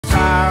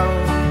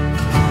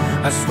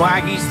a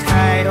swaggy's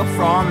tale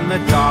from the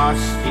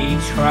dusty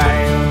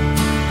trail.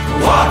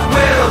 What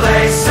will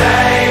they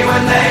say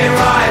when they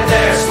ride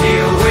their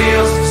steel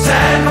wheels?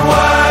 Send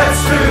words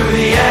through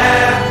the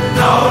air,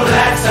 no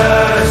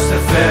letters to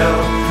fill.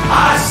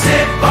 I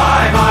sit by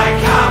my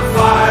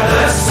campfire,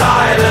 the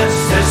silence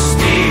to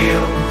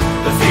steal.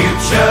 The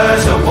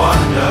future's a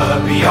wonder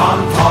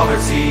beyond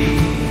Poverty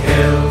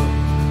Hill.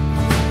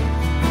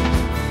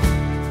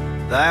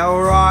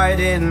 They'll ride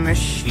in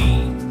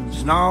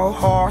machines, no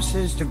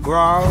horses to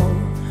grow.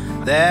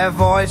 Their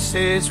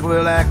voices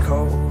will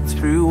echo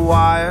through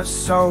wires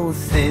so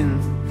thin.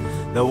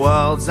 The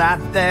world's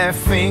at their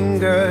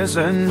fingers,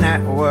 a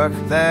network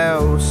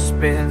they'll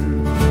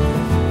spin.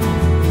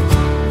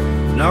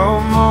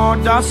 No more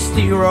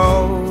dusty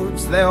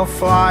roads, they'll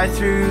fly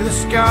through the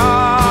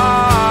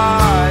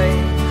sky.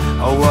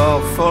 A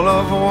world full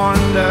of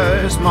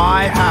wonders,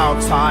 my how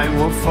time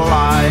will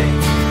fly.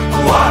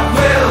 What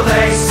will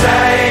they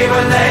say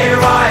when they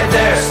ride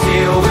their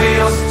steel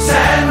wheels?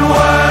 Send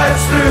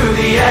words through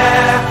the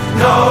air,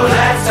 no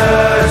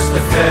letters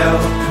to fill.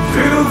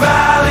 Through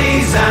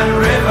valleys and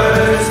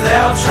rivers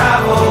they'll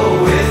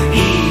travel with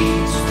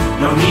ease.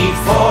 No need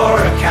for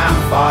a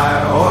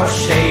campfire or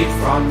shade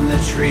from the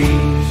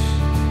trees.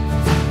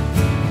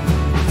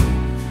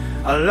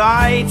 A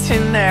light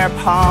in their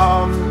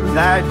palm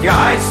that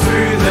guides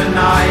through the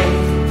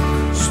night.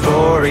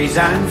 Stories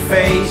and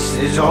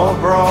faces all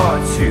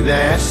brought to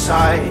their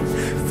sight.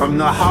 From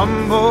the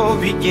humble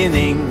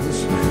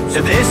beginnings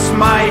to this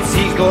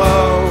mighty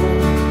glow,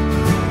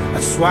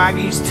 a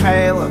swaggy's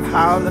tale of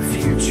how the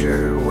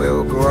future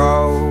will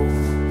grow.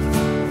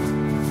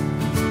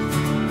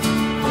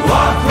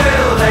 What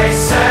will they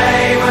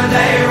say when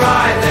they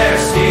ride their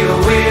steel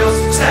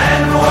wheels?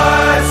 Send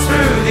words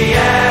through the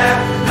air,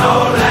 no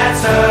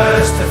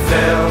letters to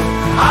fill.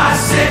 I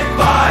sit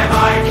by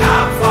my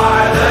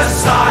campfire, the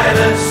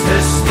silence to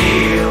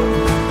steal.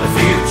 The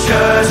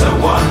future's a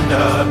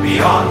wonder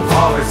beyond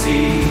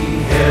Poverty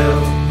Hill.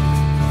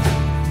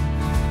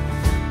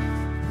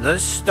 The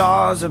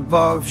stars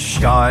above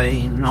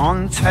shine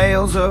on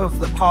tales of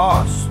the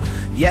past,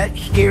 yet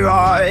here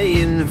I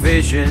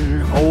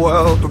envision a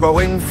world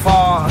growing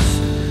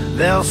fast.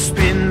 They'll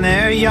spin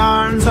their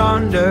yarns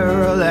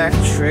under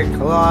electric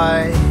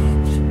light.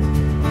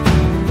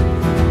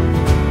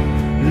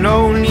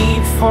 No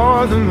need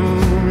for the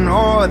moon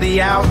or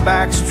the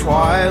outback's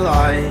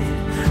twilight.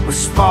 With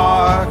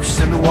sparks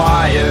and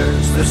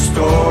wires the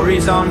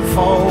stories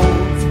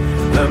unfold.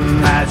 The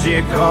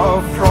magic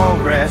of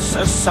progress,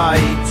 a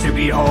sight to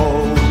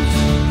behold.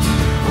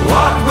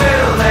 What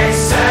will they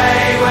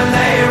say when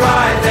they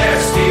ride their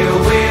steel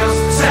wheels?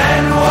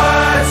 Send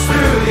words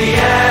through the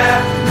air,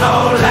 no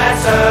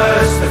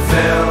letters to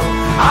fill.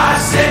 I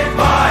sit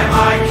by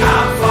my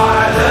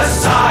campfire, the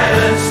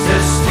silence to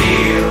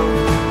steal.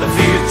 The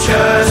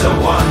future's a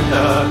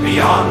wonder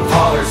beyond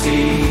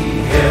Poverty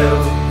Hill.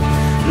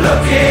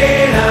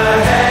 Looking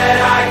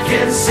ahead I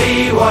can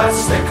see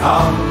what's to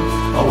come.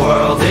 A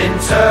world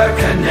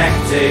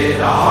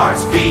interconnected, our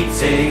hearts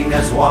beating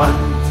as one.